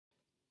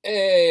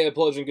Hey, a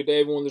pleasant good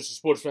day, everyone. This is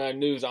Sports Fan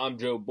News. I'm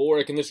Joe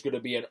Boric, and this is going to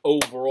be an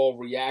overall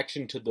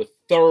reaction to the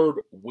third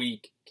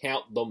week,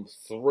 count them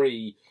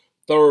three,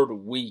 third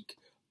week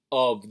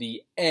of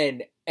the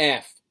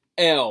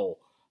NFL.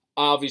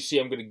 Obviously,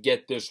 I'm going to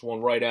get this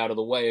one right out of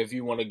the way. If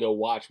you want to go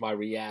watch my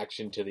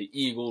reaction to the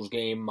Eagles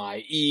game,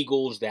 my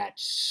Eagles that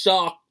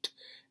sucked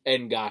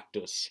and got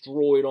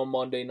destroyed on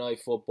Monday Night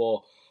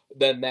Football,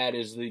 then that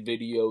is the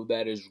video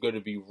that is going to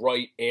be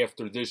right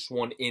after this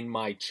one in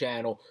my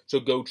channel.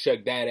 So go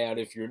check that out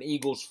if you're an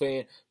Eagles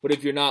fan. But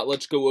if you're not,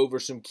 let's go over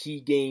some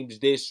key games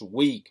this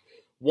week.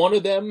 One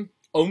of them,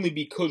 only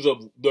because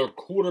of their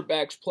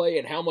quarterback's play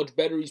and how much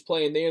better he's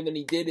playing there than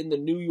he did in the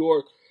New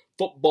York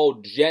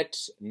Football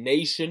Jets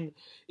nation,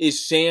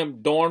 is Sam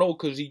Darnold,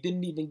 because he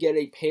didn't even get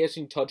a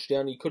passing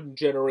touchdown. He couldn't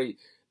generate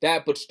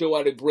that, but still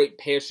had a great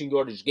passing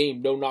yardage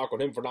game. No knock on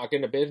him for not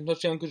getting a passing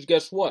touchdown, because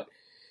guess what?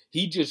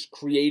 He just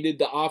created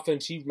the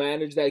offense. He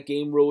managed that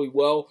game really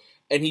well,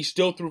 and he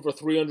still threw for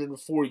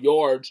 304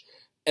 yards,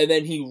 and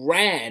then he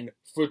ran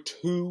for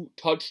 2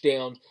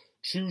 touchdowns,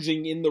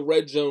 choosing in the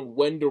red zone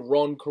when to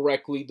run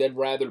correctly, then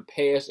rather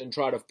pass and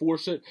try to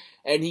force it,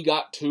 and he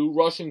got 2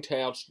 rushing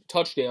touchdowns,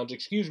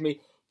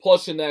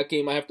 Plus, in that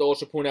game, I have to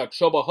also point out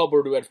Chuba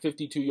Hubbard, who had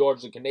 52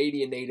 yards, a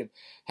Canadian native,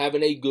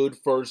 having a good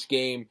first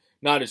game.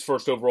 Not his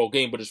first overall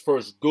game, but his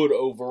first good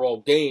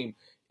overall game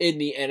in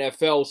the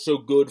NFL, so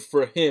good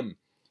for him.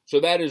 So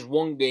that is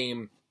one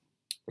game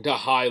to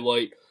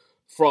highlight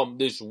from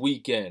this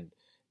weekend.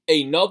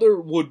 Another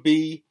would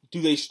be, do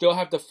they still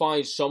have to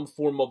find some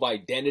form of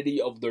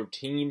identity of their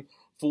team,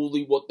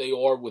 fully what they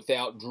are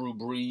without Drew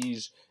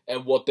Brees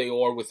and what they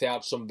are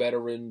without some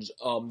veterans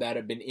that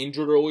have been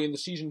injured early in the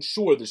season?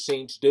 Sure, the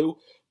Saints do,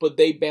 but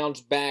they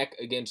bounced back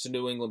against the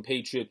New England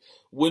Patriots.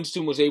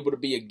 Winston was able to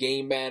be a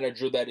game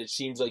manager that it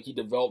seems like he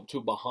developed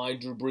to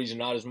behind Drew Brees and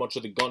not as much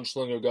of the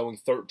gunslinger, going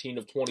 13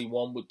 of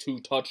 21 with 2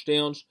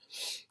 touchdowns.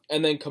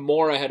 And then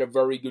Kamara had a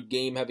very good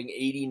game, having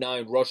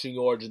 89 rushing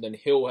yards, and then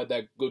Hill had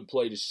that good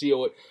play to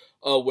seal it,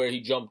 where he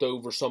jumped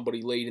over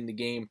somebody late in the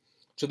game.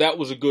 So that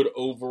was a good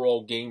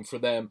overall game for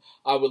them.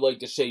 I would like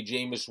to say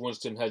Jameis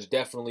Winston has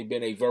definitely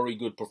been a very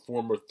good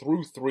performer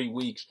through 3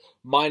 weeks,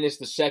 minus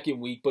the second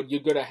week, but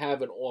you're going to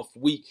have an off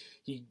week.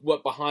 He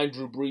went behind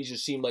Drew Brees. It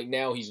seemed like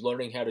now he's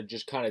learning how to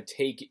just kind of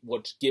take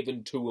what's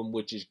given to him,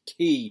 which is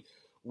key,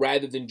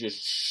 rather than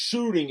just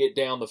shooting it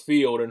down the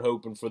field and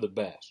hoping for the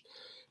best.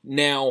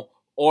 Now,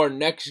 our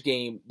next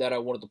game that I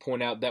wanted to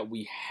point out, that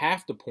we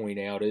have to point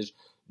out, is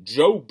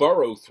Joe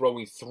Burrow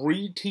throwing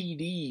 3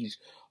 TDs,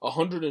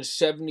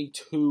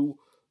 172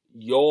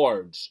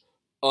 yards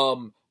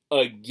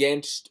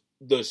against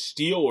the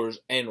Steelers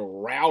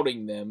and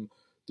routing them.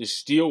 The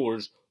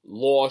Steelers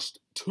lost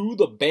to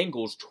the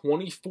Bengals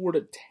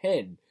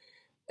 24-10.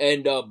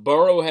 And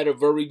Burrow had a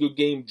very good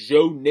game.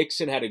 Joe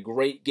Mixon had a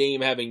great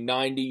game, having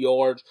 90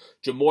 yards.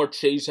 Ja'Marr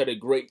Chase had a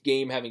great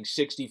game, having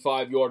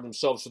 65 yards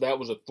himself. So that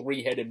was a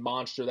 3-headed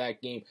monster,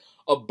 that game,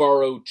 of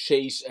Burrow,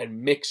 Chase,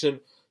 and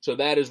Mixon. So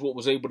that is what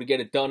was able to get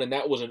it done, and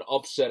that was an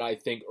upset, I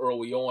think,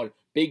 early on.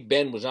 Big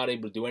Ben was not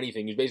able to do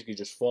anything. He's basically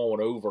just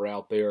falling over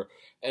out there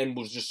and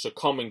was just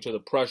succumbing to the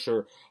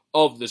pressure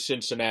of the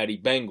Cincinnati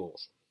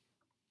Bengals.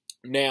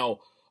 Now,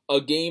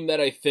 a game that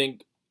I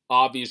think,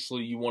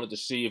 obviously, you wanted to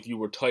see if you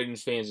were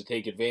Titans fans to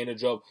take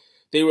advantage of.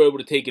 They were able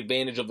to take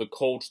advantage of the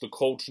Colts. The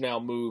Colts now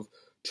move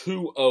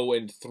to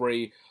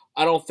 0-3.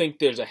 I don't think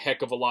there's a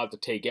heck of a lot to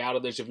take out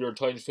of this if you're a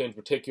Titans fan,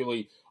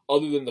 particularly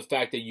other than the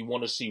fact that you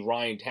want to see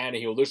Ryan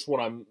Tannehill. This one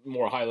I'm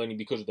more highlighting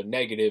because of the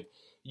negative.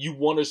 You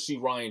want to see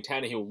Ryan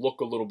Tannehill look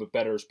a little bit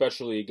better,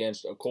 especially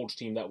against a Colts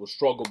team that was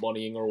struggle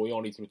bunnying early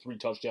on. He threw 3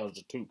 touchdowns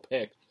to 2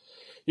 picks.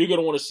 You're going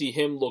to want to see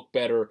him look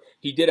better.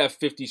 He did have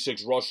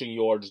 56 rushing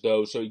yards,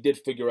 though, so he did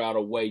figure out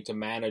a way to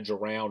manage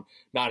around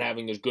not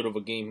having as good of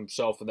a game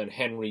himself. And then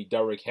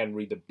Derrick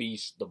Henry, the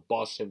beast, the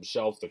bus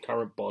himself, the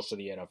current bus of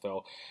the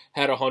NFL,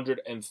 had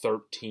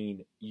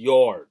 113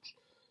 yards.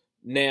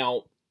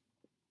 Now,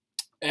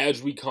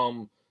 as we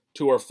come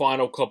to our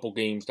final couple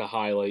games to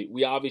highlight,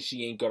 we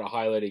obviously ain't going to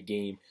highlight a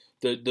game.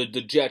 The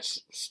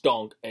Jets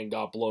stunk and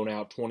got blown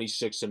out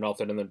 26-0,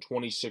 and then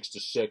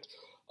 26-6.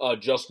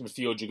 Justin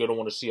Fields, you're going to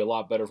want to see a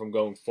lot better from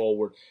going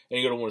forward, and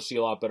you're going to want to see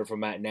a lot better from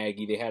Matt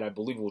Nagy. They had, I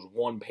believe it was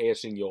 1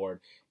 passing yard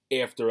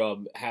after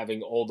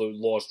having all the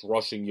lost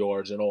rushing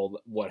yards and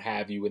all what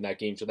have you in that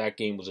game. So that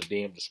game was a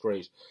damn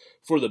disgrace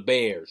for the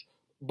Bears.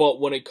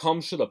 But when it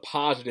comes to the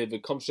positive,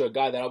 it comes to a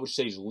guy that I would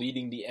say is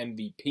leading the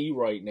MVP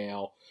right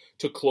now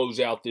to close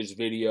out this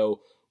video,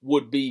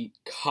 would be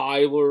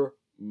Kyler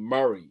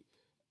Murray.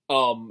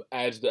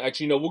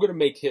 Actually, no, we're going to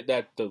make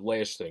that the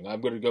last thing.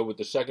 I'm going to go with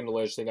the second to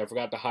last thing. I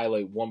forgot to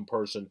highlight one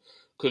person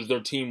because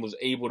their team was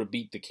able to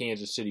beat the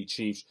Kansas City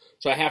Chiefs.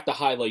 So I have to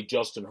highlight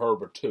Justin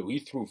Herbert, too. He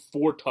threw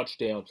 4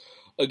 touchdowns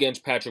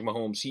against Patrick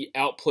Mahomes. He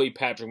outplayed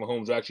Patrick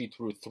Mahomes, who actually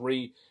threw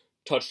 3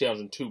 touchdowns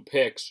and 2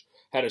 picks.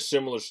 Had a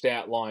similar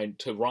stat line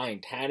to Ryan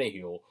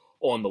Tannehill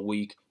on the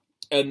week.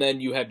 And then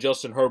you had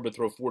Justin Herbert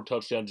throw 4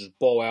 touchdowns, just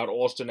ball out.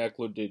 Austin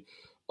Eckler did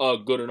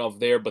good enough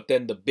there. But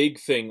then the big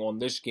thing on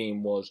this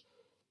game was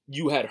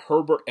you had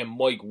Herbert and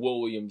Mike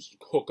Williams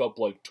hook up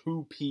like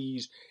two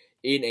peas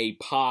in a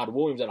pod.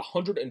 Williams at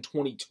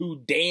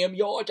 122 damn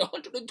yards,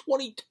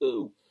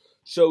 122.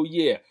 So,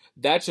 yeah,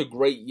 that's a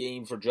great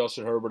game for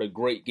Justin Herbert, a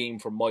great game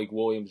for Mike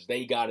Williams.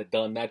 They got it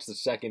done. That's the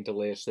second to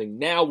last thing.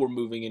 Now we're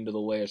moving into the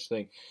last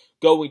thing.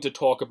 Going to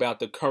talk about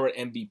the current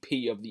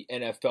MVP of the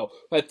NFL,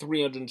 who had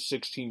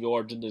 316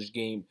 yards in this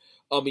game.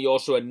 He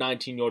also had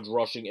 19 yards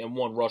rushing and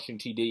 1 rushing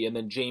TD. And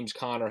then James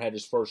Conner had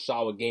his first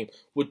solid game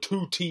with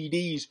 2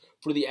 TDs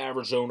for the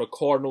Arizona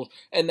Cardinals.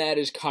 And that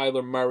is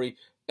Kyler Murray.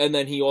 And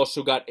then he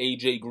also got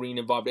A.J. Green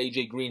involved.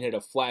 A.J. Green had a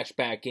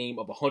flashback game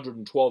of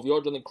 112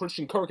 yards. And then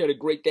Christian Kirk had a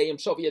great day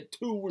himself. He had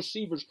 2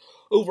 receivers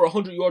over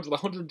 100 yards with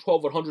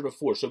 112 and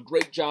 104. So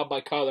great job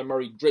by Kyler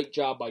Murray. Great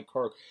job by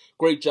Kirk.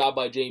 Great job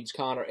by James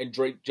Conner. And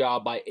great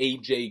job by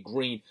A.J.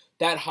 Green.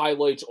 That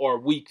highlights our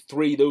Week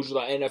 3. Those are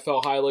the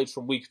NFL highlights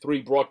from Week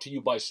 3 brought to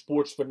you by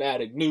Sports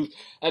Fanatic News.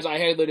 As I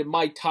highlighted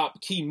my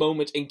top key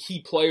moments and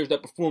key players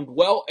that performed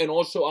well, and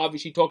also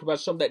obviously talked about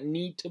some that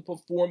need to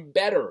perform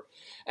better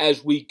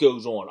as weeks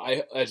go on.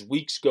 I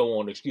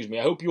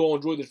hope you all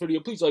enjoyed this video.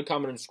 Please like,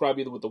 comment, and subscribe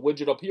either with the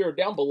widget up here or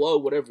down below,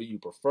 whatever you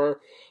prefer.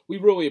 We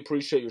really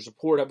appreciate your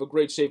support. Have a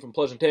great, safe, and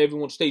pleasant day,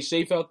 everyone. Stay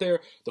safe out there.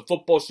 The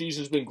football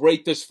season's been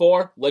great this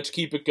far. Let's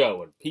keep it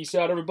going. Peace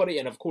out, everybody.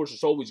 And, of course,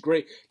 it's always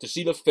great to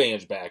see the fans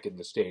back in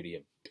the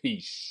stadium.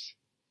 Peace.